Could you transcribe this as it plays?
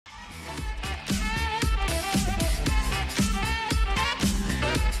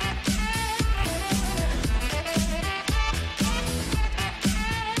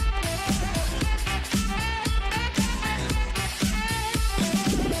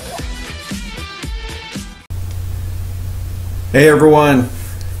Hey everyone,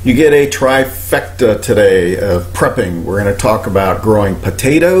 you get a trifecta today of prepping. We're going to talk about growing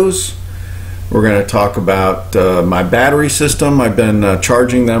potatoes. We're going to talk about my battery system. I've been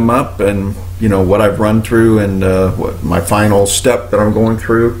charging them up, and what I've run through, and what my final step that I'm going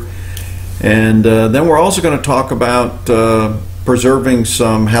through. And then we're also going to talk about preserving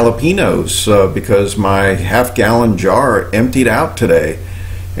some jalapenos because my half-gallon jar emptied out today,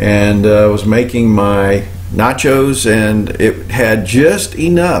 and I was making my nachos and it had just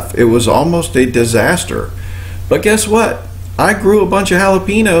enough. It was almost a disaster, but guess what? I grew a bunch of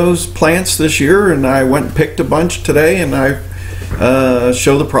jalapenos plants this year, and I went and picked a bunch today, and I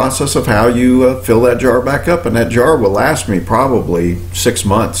show the process of how you fill that jar back up, and that jar will last me probably 6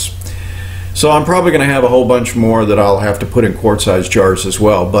 months. So I'm probably going to have a whole bunch more that I'll have to put in quart-sized jars as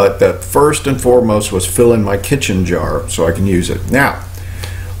well, but that first and foremost was filling my kitchen jar so I can use it. Now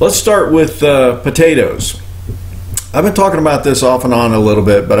let's start with potatoes. I've been talking about this off and on a little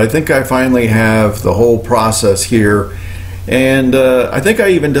bit, but I think I finally have the whole process here. And I think I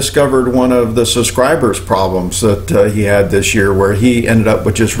even discovered one of the subscribers' problems that he had this year, where he ended up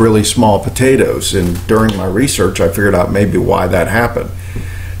with just really small potatoes. And during my research, I figured out maybe why that happened.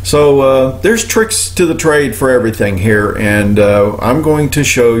 So there's tricks to the trade for everything here, and I'm going to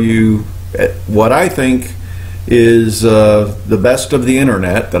show you what I think is the best of the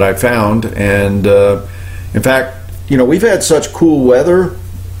internet that I found. And in fact, we've had such cool weather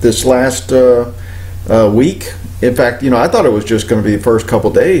this last week. In fact, I thought it was just going to be the first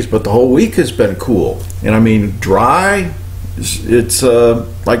couple days, but the whole week has been cool. And I mean, dry, it's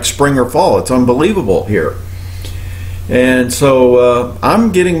like spring or fall. It's unbelievable here. And so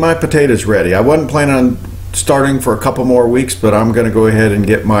I'm getting my potatoes ready. I wasn't planning on starting for a couple more weeks, but I'm going to go ahead and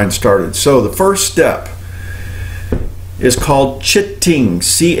get mine started. So the first step is called chitting,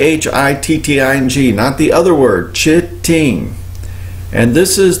 C-H-I-T-T-I-N-G, not the other word, chitting. And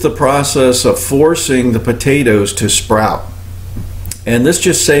this is the process of forcing the potatoes to sprout. And this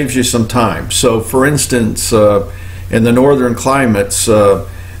just saves you some time. So for instance, in the northern climates,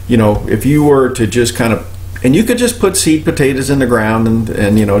 if you were to just kind of, and you could just put seed potatoes in the ground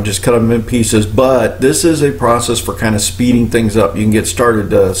and just cut them in pieces, but this is a process for kind of speeding things up. You can get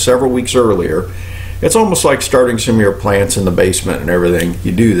started several weeks earlier. It's almost like starting some of your plants in the basement and everything.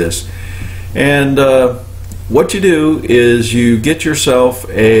 You do this. And what you do is you get yourself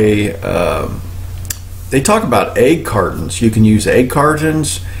a, they talk about egg cartons. You can use egg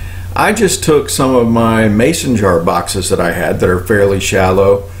cartons. I just took some of my mason jar boxes that I had that are fairly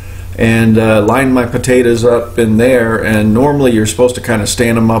shallow and lined my potatoes up in there. And normally you're supposed to kind of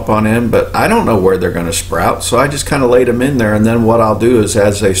stand them up on end, but I don't know where they're going to sprout. So I just kind of laid them in there, and then what I'll do is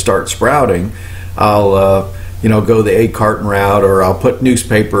as they start sprouting, I'll go the egg carton route, or I'll put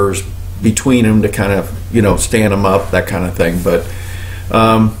newspapers between them to kind of stand them up, that kind of thing. But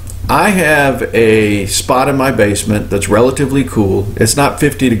I have a spot in my basement that's relatively cool. It's not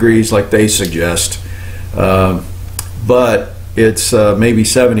 50 degrees like they suggest, but it's maybe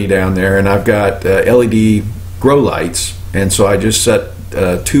 70 down there, and I've got LED grow lights, and so I just set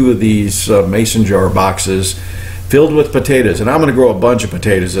 2 of these mason jar boxes filled with potatoes. And I'm going to grow a bunch of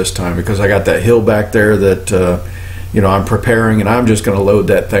potatoes this time because I got that hill back there that I'm preparing, and I'm just going to load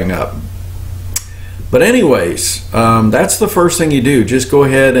that thing up. But anyways, that's the first thing you do. Just go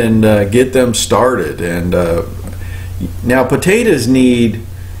ahead and get them started. And now potatoes need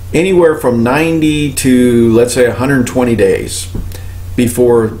anywhere from 90 to, let's say, 120 days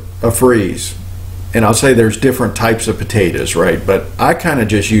before a freeze. And I'll say there's different types of potatoes, right? But I kind of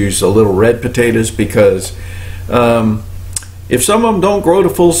just use a little red potatoes because if some of them don't grow to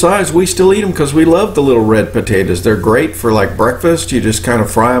full size, we still eat them because we love the little red potatoes. They're great for like breakfast. You just kind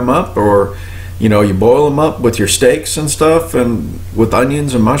of fry them up, or you boil them up with your steaks and stuff, and with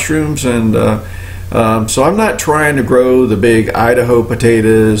onions and mushrooms. And so I'm not trying to grow the big Idaho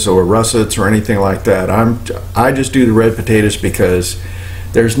potatoes or russets or anything like that. I just do the red potatoes because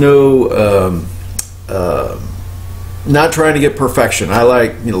there's no not trying to get perfection. I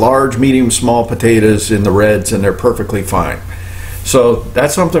like large, medium, small potatoes in the reds, and they're perfectly fine. So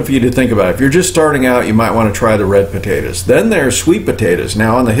that's something for you to think about. If you're just starting out, you might want to try the red potatoes. Then there's sweet potatoes.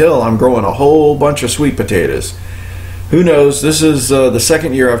 Now on the hill, I'm growing a whole bunch of sweet potatoes. Who knows? This is the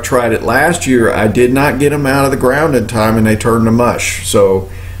second year I've tried it. Last year, I did not get them out of the ground in time, and they turned to mush. So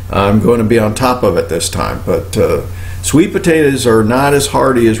I'm going to be on top of it this time. But sweet potatoes are not as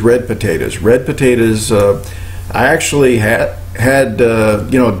hardy as red potatoes. Red potatoes, I actually had dug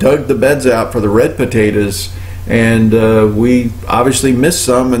the beds out for the red potatoes, and we obviously missed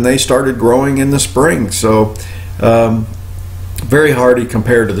some, and they started growing in the spring. So very hardy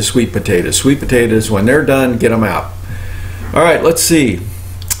compared to the sweet potatoes. Sweet potatoes, when they're done, get them out. All right, let's see.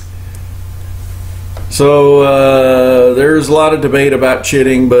 So there's a lot of debate about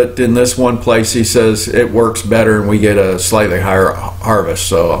chitting, but in this one place he says it works better and we get a slightly higher harvest.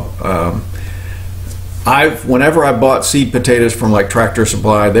 So whenever I bought seed potatoes from like Tractor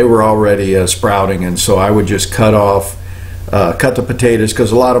Supply, they were already sprouting, and so I would just cut the potatoes,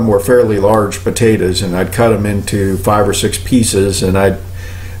 because a lot of them were fairly large potatoes, and I'd cut them into 5 or 6 pieces, and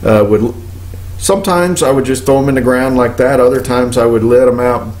sometimes I would just throw them in the ground like that. Other times I would leave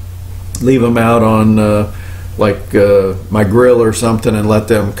them out on my grill or something and let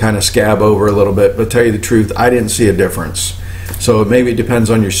them kind of scab over a little bit. But to tell you the truth, I didn't see a difference. So maybe it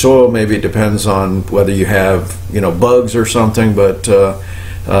depends on your soil, maybe it depends on whether you have bugs or something, but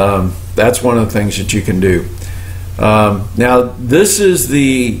that's one of the things that you can do. Now this is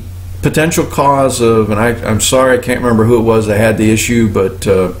the potential cause of, and I'm sorry, I can't remember who it was that had the issue, but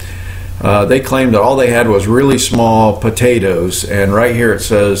they claimed that all they had was really small potatoes. And right here it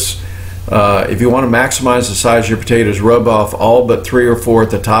says, if you want to maximize the size of your potatoes, rub off all but 3 or 4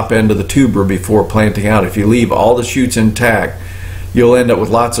 at the top end of the tuber before planting out. If you leave all the shoots intact, you'll end up with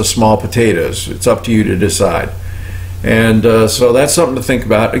lots of small potatoes. It's up to you to decide. And so that's something to think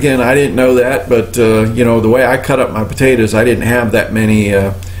about. Again, I didn't know that, but the way I cut up my potatoes, I didn't have that many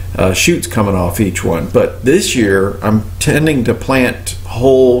shoots coming off each one. But this year I'm tending to plant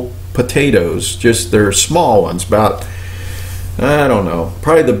whole potatoes, just they're small ones, about, I don't know,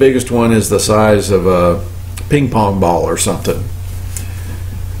 probably the biggest one is the size of a ping pong ball or something.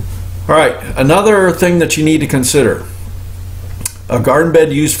 All right, another thing that you need to consider: a garden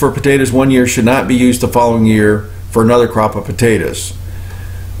bed used for potatoes one year should not be used the following year for another crop of potatoes.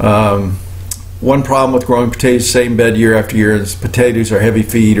 One problem with growing potatoes same bed year after year is potatoes are heavy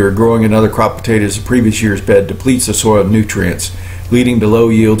feed, or growing another crop of potatoes the previous year's bed depletes the soil of nutrients, leading to low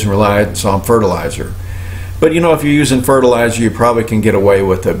yields and reliance on fertilizer. But if you're using fertilizer, you probably can get away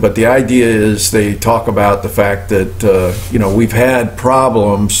with it. But the idea is, they talk about the fact that we've had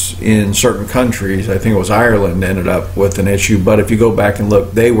problems in certain countries. I think it was Ireland ended up with an issue, but if you go back and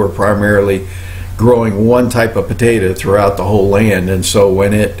look, they were primarily growing one type of potato throughout the whole land, and so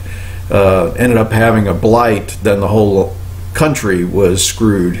when it ended up having a blight, then the whole country was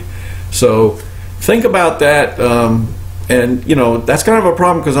screwed. So think about that. And that's kind of a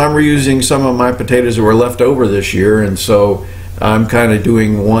problem, because I'm reusing some of my potatoes that were left over this year, and so I'm kind of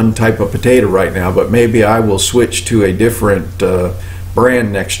doing one type of potato right now, but maybe I will switch to a different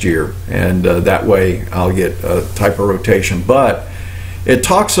brand next year, and that way I'll get a type of rotation. But it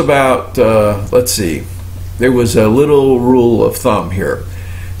talks about, let's see, there was a little rule of thumb here.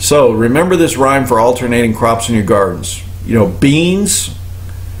 So remember this rhyme for alternating crops in your gardens. Beans,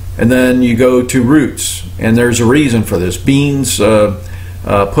 and then you go to roots, and there's a reason for this. Beans put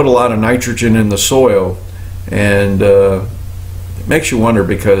a lot of nitrogen in the soil, and it makes you wonder,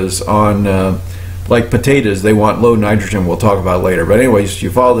 because on like potatoes, they want low nitrogen. We'll talk about it later. But anyways, you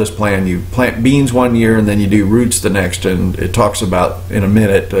follow this plan. You plant beans one year, and then you do roots the next, and it talks about in a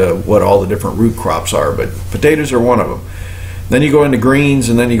minute what all the different root crops are, but potatoes are one of them. Then you go into greens,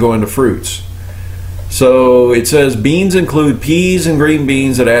 and then you go into fruits. So it says beans include peas and green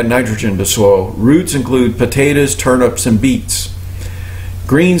beans that add nitrogen to soil. Roots include potatoes, turnips, and beets.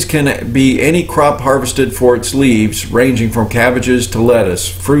 Greens can be any crop harvested for its leaves, ranging from cabbages to lettuce.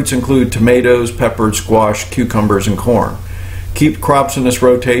 Fruits include tomatoes, peppers, squash, cucumbers, and corn. Keep crops in this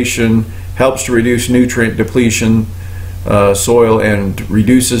rotation helps to reduce nutrient depletion, soil, and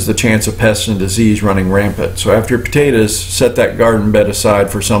reduces the chance of pests and disease running rampant. So after your potatoes, set that garden bed aside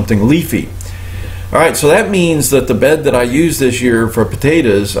for something leafy. All right, so that means that the bed that I use this year for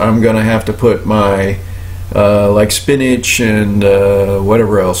potatoes, I'm going to have to put my like spinach and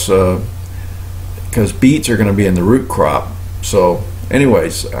whatever else, because beets are going to be in the root crop. So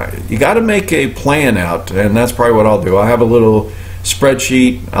anyways, you got to make a plan out, and that's probably what I'll do. I'll have a little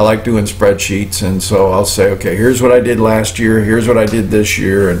spreadsheet. I like doing spreadsheets, and so I'll say, okay, here's what I did last year, here's what I did this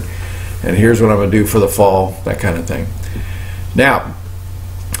year, and here's what I'm going to do for the fall, that kind of thing. Now,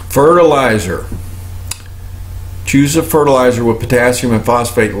 fertilizer. Choose a fertilizer with potassium and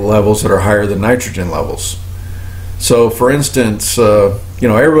phosphate levels that are higher than nitrogen levels. So for instance,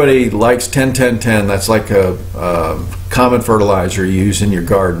 everybody likes 10-10-10. That's like a common fertilizer you use in your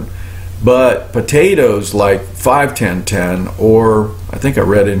garden. But potatoes like 5-10-10, or I think I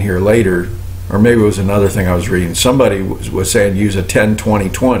read in here later, or maybe it was another thing I was reading, somebody was saying use a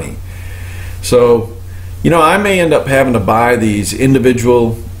 10-20-20. So I may end up having to buy these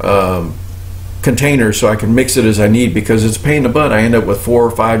individual containers so I can mix it as I need, because it's a pain in the butt. I end up with 4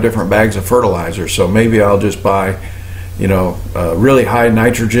 or 5 different bags of fertilizer. So maybe I'll just buy a really high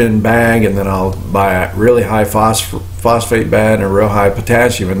nitrogen bag, and then I'll buy a really high phosphate bed and a real high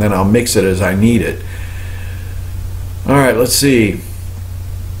potassium, and then I'll mix it as I need it. All right, let's see.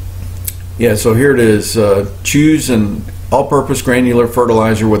 Yeah, so here it is. Choose an all-purpose granular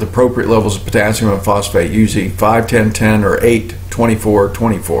fertilizer with appropriate levels of potassium and phosphate using 5, 10, 10, or 8, 24,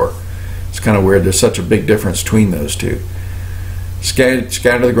 24. It's kind of weird. There's such a big difference between those two.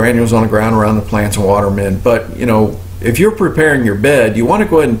 Scatter the granules on the ground around the plants and water them in. But, you know, if you're preparing your bed, you want to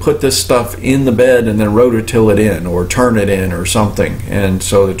go ahead and put this stuff in the bed and then rototill it in or turn it in or something, and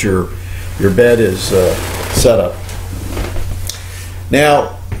so that your bed is set up.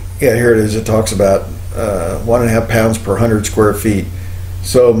 Now, yeah, here it is. It talks about 1.5 pounds per 100 square feet.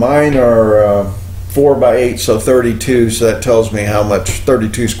 So mine are 4 by 8, so 32. So that tells me how much,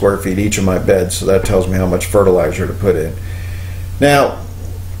 32 square feet each of my beds. So that tells me how much fertilizer to put in. Now,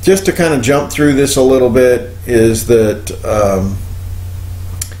 just to kind of jump through this a little bit, is that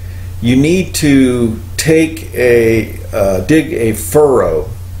you need to take dig a furrow.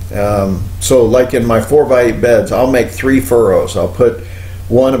 So like in my 4 by 8 beds, I'll make 3 furrows. I'll put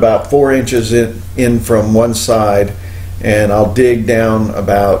one about 4 inches in from one side, and I'll dig down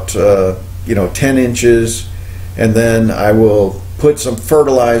about 10 inches, and then I will put some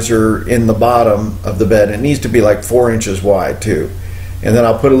fertilizer in the bottom of the bed. It needs to be like 4 inches wide too. And then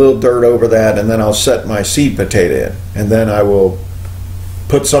I'll put a little dirt over that, and then I'll set my seed potato in. And then I will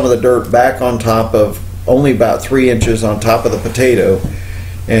put some of the dirt back on top of, only about 3 inches on top of the potato,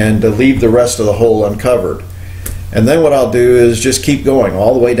 and leave the rest of the hole uncovered. And then what I'll do is just keep going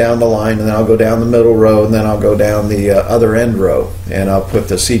all the way down the line, and then I'll go down the middle row, and then I'll go down the other end row, and I'll put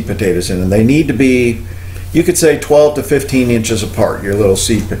the seed potatoes in. And they need to be, you could say 12 to 15 inches apart, your little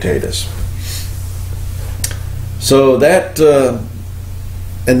seed potatoes. So that,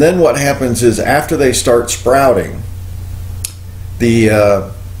 and then what happens is after they start sprouting,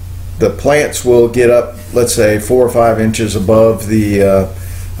 the plants will get up, let's say 4 or 5 inches above the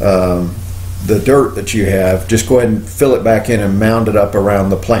dirt that you have. Just go ahead and fill it back in and mound it up around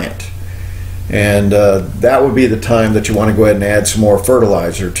the plant. And that would be the time that you want to go ahead and add some more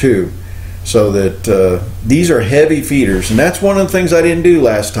fertilizer too, so that these are heavy feeders. And that's one of the things I didn't do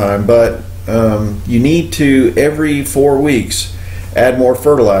last time, but you need to, every 4 weeks, add more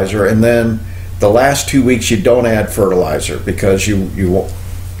fertilizer, and then the last 2 weeks you don't add fertilizer, because you won't,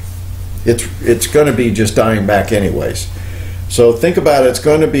 it's going to be just dying back anyways. So think about it. It's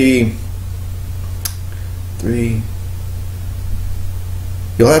going to be 3,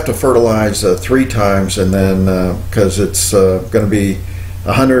 you'll have to fertilize 3 times, and then because it's going to be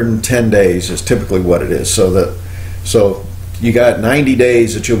 110 days is typically what it is. So you got 90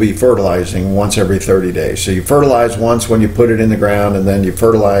 days that you'll be fertilizing once every 30 days. So you fertilize once when you put it in the ground, and then you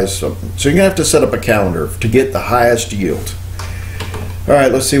fertilize. So you're gonna have to set up a calendar to get the highest yield. All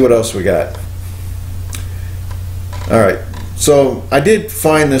right, let's see what else we got. All right, so I did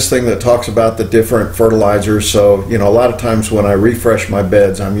find this thing that talks about the different fertilizers. So, you know, a lot of times when I refresh my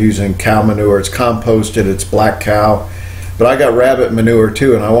beds, I'm using cow manure. It's composted, it's black cow, but I got rabbit manure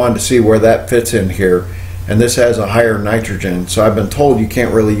too, and I wanted to see where that fits in here. And this has a higher nitrogen, so I've been told you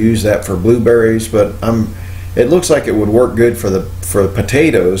can't really use that for blueberries, but it looks like it would work good for the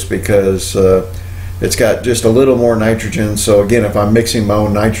potatoes, because it's got just a little more nitrogen. So again, if I'm mixing my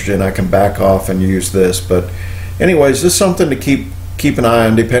own nitrogen, I can back off and use this. But anyways, this is something to keep an eye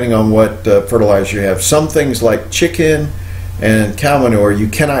on, depending on what fertilizer you have. Some things like chicken and cow manure you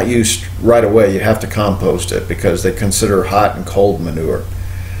cannot use right away. You have to compost it, because they consider hot and cold manure.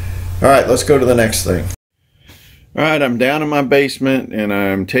 All right, let's go to the next thing. All right, I'm down in my basement, and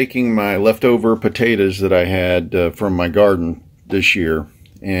I'm taking my leftover potatoes that I had from my garden this year.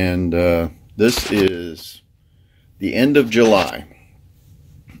 And this is the end of July.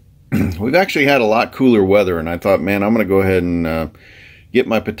 We've actually had a lot cooler weather, and I thought, man, I'm going to go ahead and get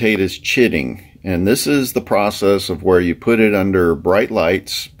my potatoes chitting. And this is the process of where you put it under bright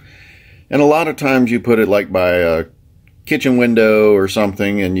lights. And a lot of times you put it like by a kitchen window or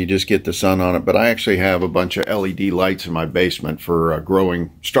something, and you just get the sun on it. But I actually have a bunch of LED lights in my basement for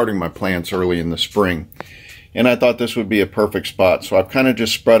starting my plants early in the spring. And I thought this would be a perfect spot. So I've kind of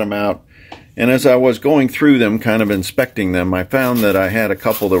just spread them out. And as I was going through them, kind of inspecting them, I found that I had a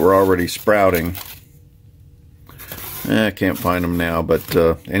couple that were already sprouting. I can't find them now, but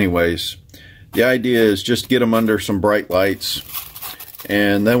anyways, the idea is just get them under some bright lights.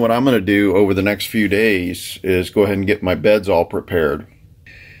 And then what I'm going to do over the next few days is go ahead and get my beds all prepared.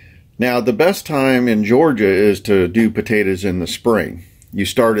 Now, the best time in Georgia is to do potatoes in the spring. You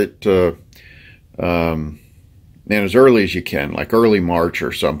start it as early as you can, like early March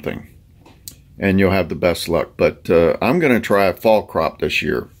or something, and you'll have the best luck. But I'm going to try a fall crop this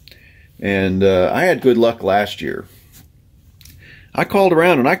year. And I had good luck last year. I called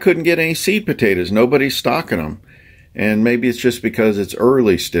around and I couldn't get any seed potatoes. Nobody's stocking them. And maybe it's just because it's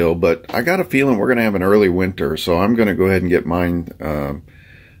early still, but I got a feeling we're going to have an early winter. So I'm going to go ahead and get mine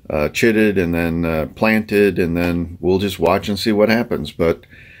chitted and then planted, and then we'll just watch and see what happens. But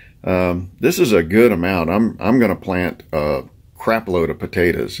this is a good amount. I'm going to plant a crap load of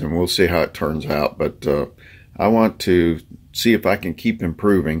potatoes, and we'll see how it turns out. But I want to see if I can keep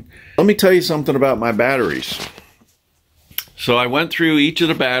improving. Let me tell you something about my batteries. So I went through each of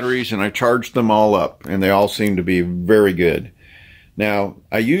the batteries and I charged them all up, and they all seem to be very good. Now,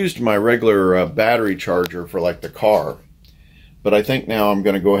 I used my regular battery charger for like the car, but I think now I'm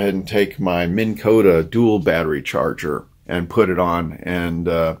going to go ahead and take my Minn Kota dual battery charger and put it on and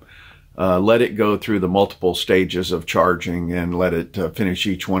let it go through the multiple stages of charging and let it finish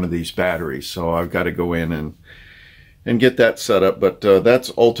each one of these batteries. So I've got to go in and get that set up, but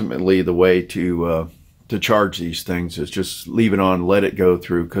that's ultimately the way to charge these things, is just leave it on, let it go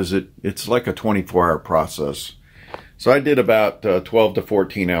through, because it's like a 24-hour process. So I did about 12 to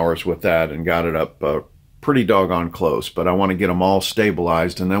 14 hours with that and got it up pretty doggone close, but I want to get them all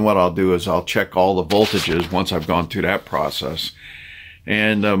stabilized, and then what I'll do is I'll check all the voltages once I've gone through that process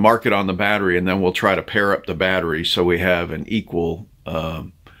and mark it on the battery, and then we'll try to pair up the battery so we have an equal,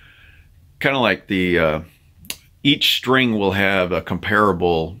 kind of like the each string will have a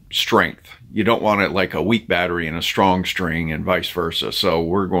comparable strength. You don't want it like a weak battery and a strong string and vice versa. So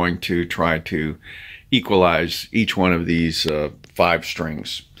we're going to try to equalize each one of these 5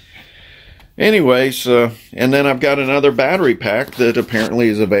 strings. Anyways, and then I've got another battery pack that apparently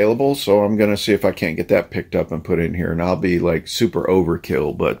is available, so I'm going to see if I can't get that picked up and put in here. And I'll be like super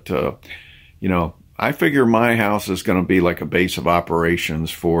overkill, but you know, I figure my house is going to be like a base of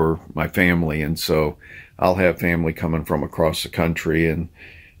operations for my family, and so I'll have family coming from across the country, and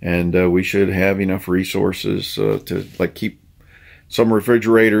we should have enough resources to like keep some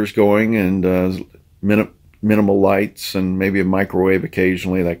refrigerators going, and minimal lights, and maybe a microwave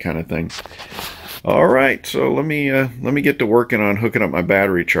occasionally, that kind of thing. All right, so let me get to working on hooking up my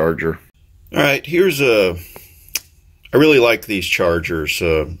battery charger. All right, I really like these chargers.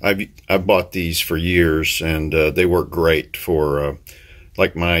 I've bought these for years, and they work great for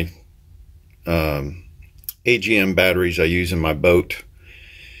like my AGM batteries I use in my boat.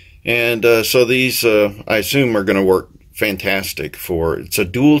 And so these, I assume, are going to work fantastic for, it's a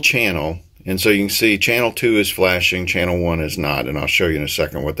dual channel. And so you can see channel 2 is flashing, channel 1 is not. And I'll show you in a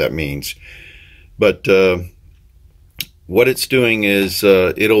second what that means. But what it's doing is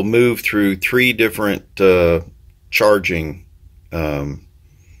it'll move through 3 different charging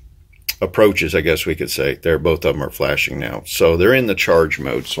approaches, I guess we could say. Both of them are flashing now. So they're in the charge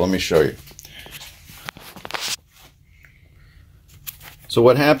mode. So let me show you. So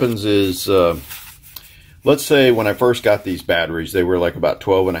what happens is, let's say when I first got these batteries, they were like about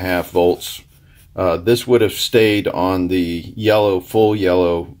 12.5 volts. This would have stayed on the yellow, full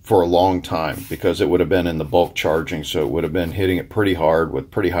yellow, for a long time because it would have been in the bulk charging, so it would have been hitting it pretty hard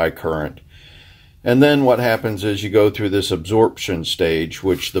with pretty high current. And then what happens is you go through this absorption stage,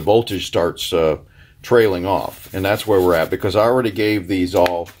 which the voltage starts trailing off, and that's where we're at, because I already gave these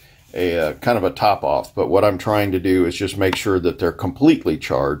all a kind of a top off, but what I'm trying to do is just make sure that they're completely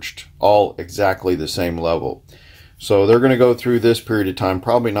charged, all exactly the same level. So they're going to go through this period of time,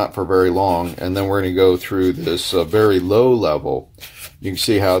 probably not for very long, and then we're going to go through this very low level. You can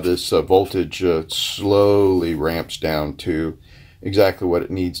see how this voltage slowly ramps down to exactly what it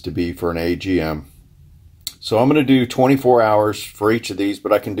needs to be for an AGM. So I'm going to do 24 hours for each of these,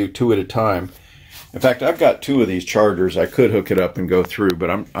 but I can do 2 at a time. In fact, I've got 2 of these chargers. I could hook it up and go through, but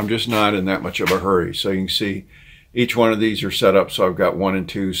I'm just not in that much of a hurry. So you can see each one of these are set up. So I've got 1 and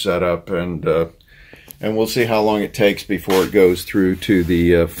 2 set up, and we'll see how long it takes before it goes through to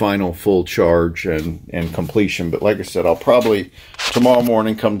the final full charge and completion. But like I said, I'll probably tomorrow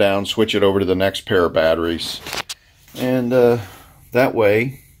morning come down, switch it over to the next pair of batteries, and that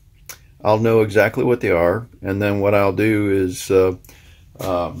way I'll know exactly what they are. And then what I'll do is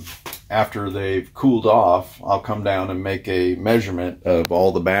after they've cooled off, I'll come down and make a measurement of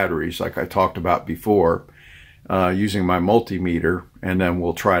all the batteries like I talked about before, using my multimeter, and then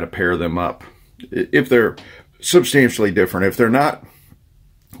we'll try to pair them up. If they're substantially different. If they're not,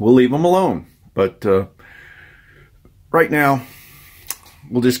 we'll leave them alone. But right now,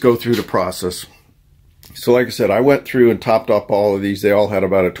 we'll just go through the process. So like I said, I went through and topped up all of these. They all had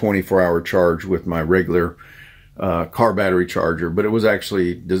about a 24-hour charge with my regular car battery charger, but it was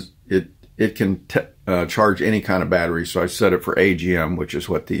actually, it can charge any kind of battery. So I set it for AGM, which is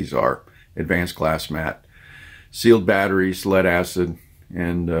what these are, advanced glass mat, sealed batteries, lead acid,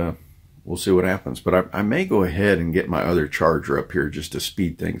 and we'll see what happens. But I may go ahead and get my other charger up here just to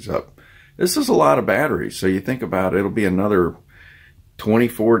speed things up. This is a lot of batteries, so you think about it, it'll be another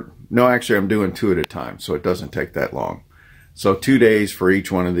 24, no, actually I'm doing 2 at a time, so it doesn't take that long. So 2 days for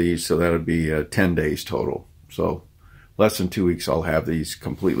each one of these, so that would be 10 days total. So less than 2 weeks I'll have these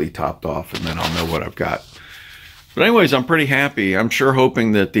completely topped off, and then I'll know what I've got. But anyways, I'm pretty happy. I'm sure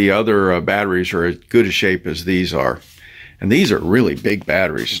hoping that the other batteries are as good a shape as these are. And these are really big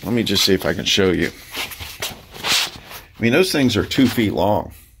batteries. Let me just see if I can show you. I mean, those things are 2 feet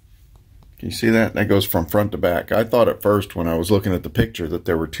long. Can you see that? That goes from front to back. I thought at first when I was looking at the picture that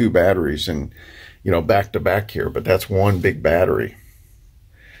there were 2 batteries and, you know, back to back here, but that's one big battery.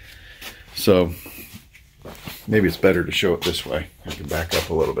 So maybe it's better to show it this way. I can back up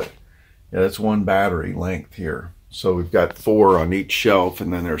a little bit. Yeah, that's one battery length here. So we've got 4 on each shelf,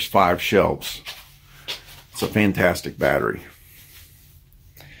 and then there's 5 shelves. It's a fantastic battery.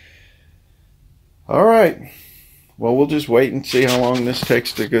 All right. Well, we'll just wait and see how long this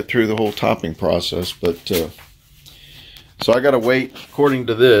takes to go through the whole topping process. But so I got to wait, according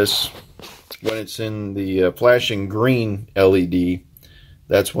to this, when it's in the flashing green LED,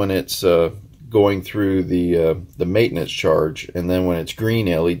 that's when it's going through the maintenance charge. And then when it's green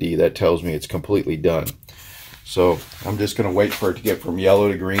LED, that tells me it's completely done. So I'm just going to wait for it to get from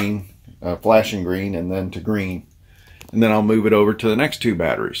yellow to green, flashing green, and then to green. And then I'll move it over to the next 2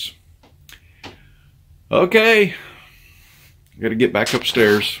 batteries. Okay. Got to get back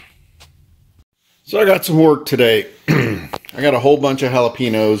upstairs. So I got some work today. I got a whole bunch of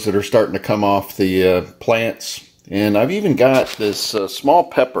jalapenos that are starting to come off the plants. And I've even got this small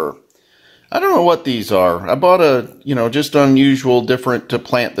pepper. I don't know what these are. I bought a, you know, just unusual, different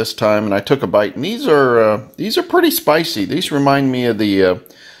plant this time, and I took a bite. And these are pretty spicy. These remind me of the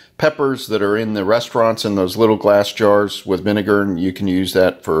peppers that are in the restaurants in those little glass jars with vinegar, and you can use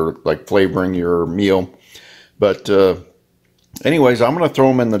that for like flavoring your meal. But anyways, I'm going to throw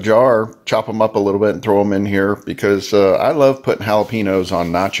them in the jar, chop them up a little bit and throw them in here because I love putting jalapenos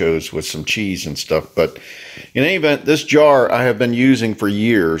on nachos with some cheese and stuff. But in any event, this jar I have been using for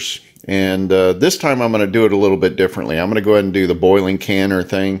years. And this time I'm going to do it a little bit differently. I'm going to go ahead and do the boiling canner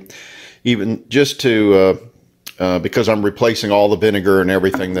thing, even just to, because I'm replacing all the vinegar and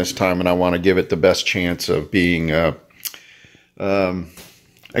everything this time, and I want to give it the best chance of being, I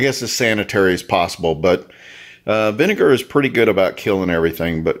guess, as sanitary as possible. But vinegar is pretty good about killing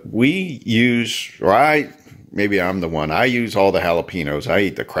everything, but we use, or maybe I'm the one, I use all the jalapenos. I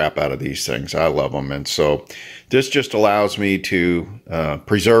eat the crap out of these things. I love them. And so this just allows me to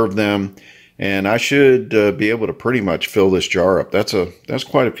preserve them, and I should be able to pretty much fill this jar up. That's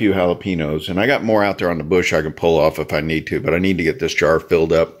quite a few jalapenos, and I got more out there on the bush I can pull off if I need to, but I need to get this jar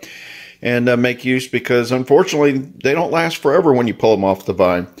filled up and make use, because unfortunately they don't last forever when you pull them off the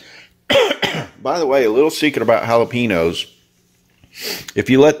vine. By the way, a little secret about jalapenos: if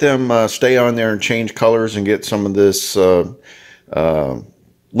you let them stay on there and change colors and get some of this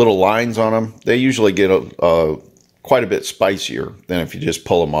little lines on them, they usually get quite a bit spicier than if you just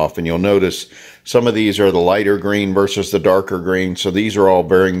pull them off. And you'll notice some of these are the lighter green versus the darker green. So these are all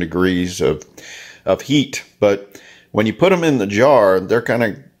varying degrees of heat. But when you put them in the jar, they're kind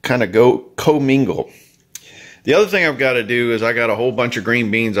of go commingle. The other thing I've got to do is I got a whole bunch of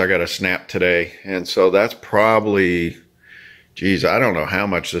green beans I got to snap today. And so that's probably, geez, I don't know how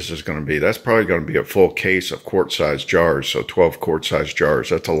much this is going to be. That's probably going to be a full case of quart-sized jars. So 12 quart-sized jars.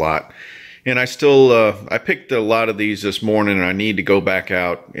 That's a lot. And I still, I picked a lot of these this morning, and I need to go back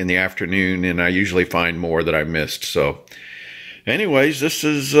out in the afternoon, and I usually find more that I missed. So anyways, this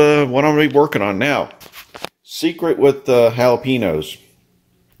is what I'm going to be working on now. Secret with jalapenos: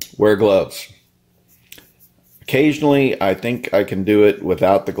 wear gloves. Occasionally, I think I can do it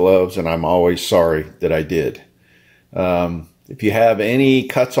without the gloves, and I'm always sorry that I did. If you have any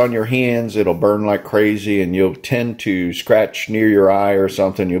cuts on your hands, it'll burn like crazy, and you'll tend to scratch near your eye or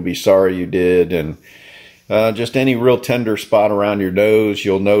something. You'll be sorry you did. And just any real tender spot around your nose,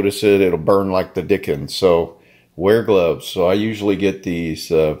 you'll notice it. It'll burn like the dickens. So wear gloves. So I usually get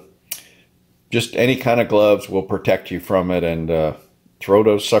these, just any kind of gloves will protect you from it. And throw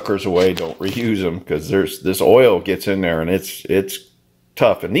those suckers away. Don't reuse them, because this oil gets in there, and it's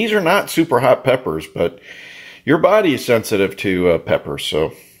tough. And these are not super hot peppers, but your body is sensitive to peppers.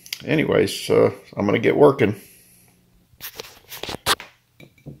 So anyways, I'm going to get working.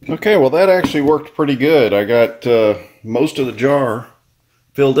 Okay, well, that actually worked pretty good. I got most of the jar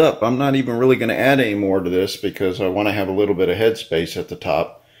filled up. I'm not even really going to add any more to this because I want to have a little bit of headspace at the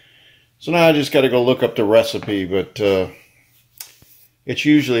top. So now I just got to go look up the recipe, but it's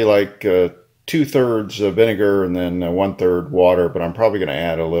usually like 2/3 vinegar and then 1/3 water, but I'm probably going to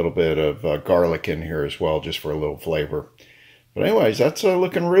add a little bit of garlic in here as well, just for a little flavor. But anyways, that's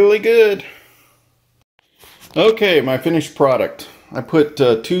looking really good. Okay, my finished product. I put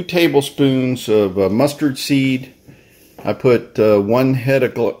 2 tablespoons of mustard seed. I put 1 head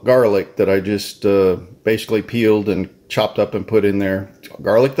of garlic that I just basically peeled and chopped up and put in there.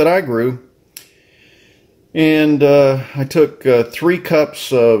 Garlic that I grew. And I took 3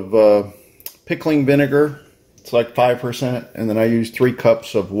 cups of pickling vinegar. It's like 5%. And then I used 3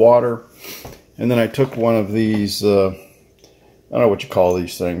 cups of water. And then I took one of these, I don't know what you call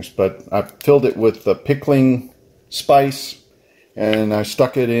these things, but I filled it with the pickling spice. And I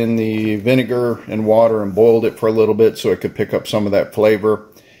stuck it in the vinegar and water and boiled it for a little bit so it could pick up some of that flavor.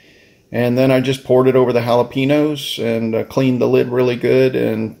 And then I just poured it over the jalapenos and cleaned the lid really good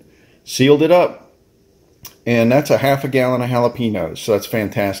and sealed it up. And that's a half a gallon of jalapenos, so that's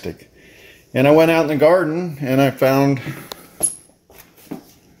fantastic. And I went out in the garden and I found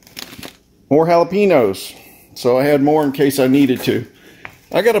more jalapenos. So I had more in case I needed to.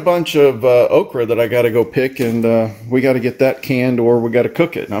 I got a bunch of okra that I got to go pick, and we got to get that canned or we got to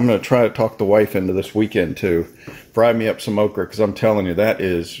cook it. And I'm going to try to talk the wife into this weekend to fry me up some okra, because I'm telling you, that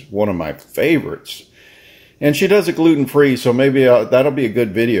is one of my favorites. And she does it gluten-free, so maybe that'll be a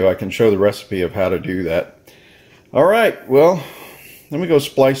good video. I can show the recipe of how to do that. All right, well, let me go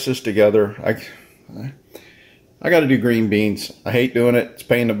splice this together. I got to do green beans. I hate doing it. It's a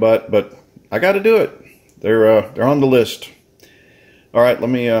pain in the butt, but I got to do it. They're on the list. All right, let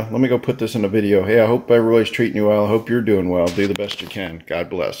me go put this in a video. Hey, I hope everybody's treating you well. I hope you're doing well. Do the best you can. God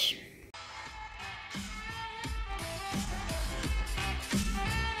bless.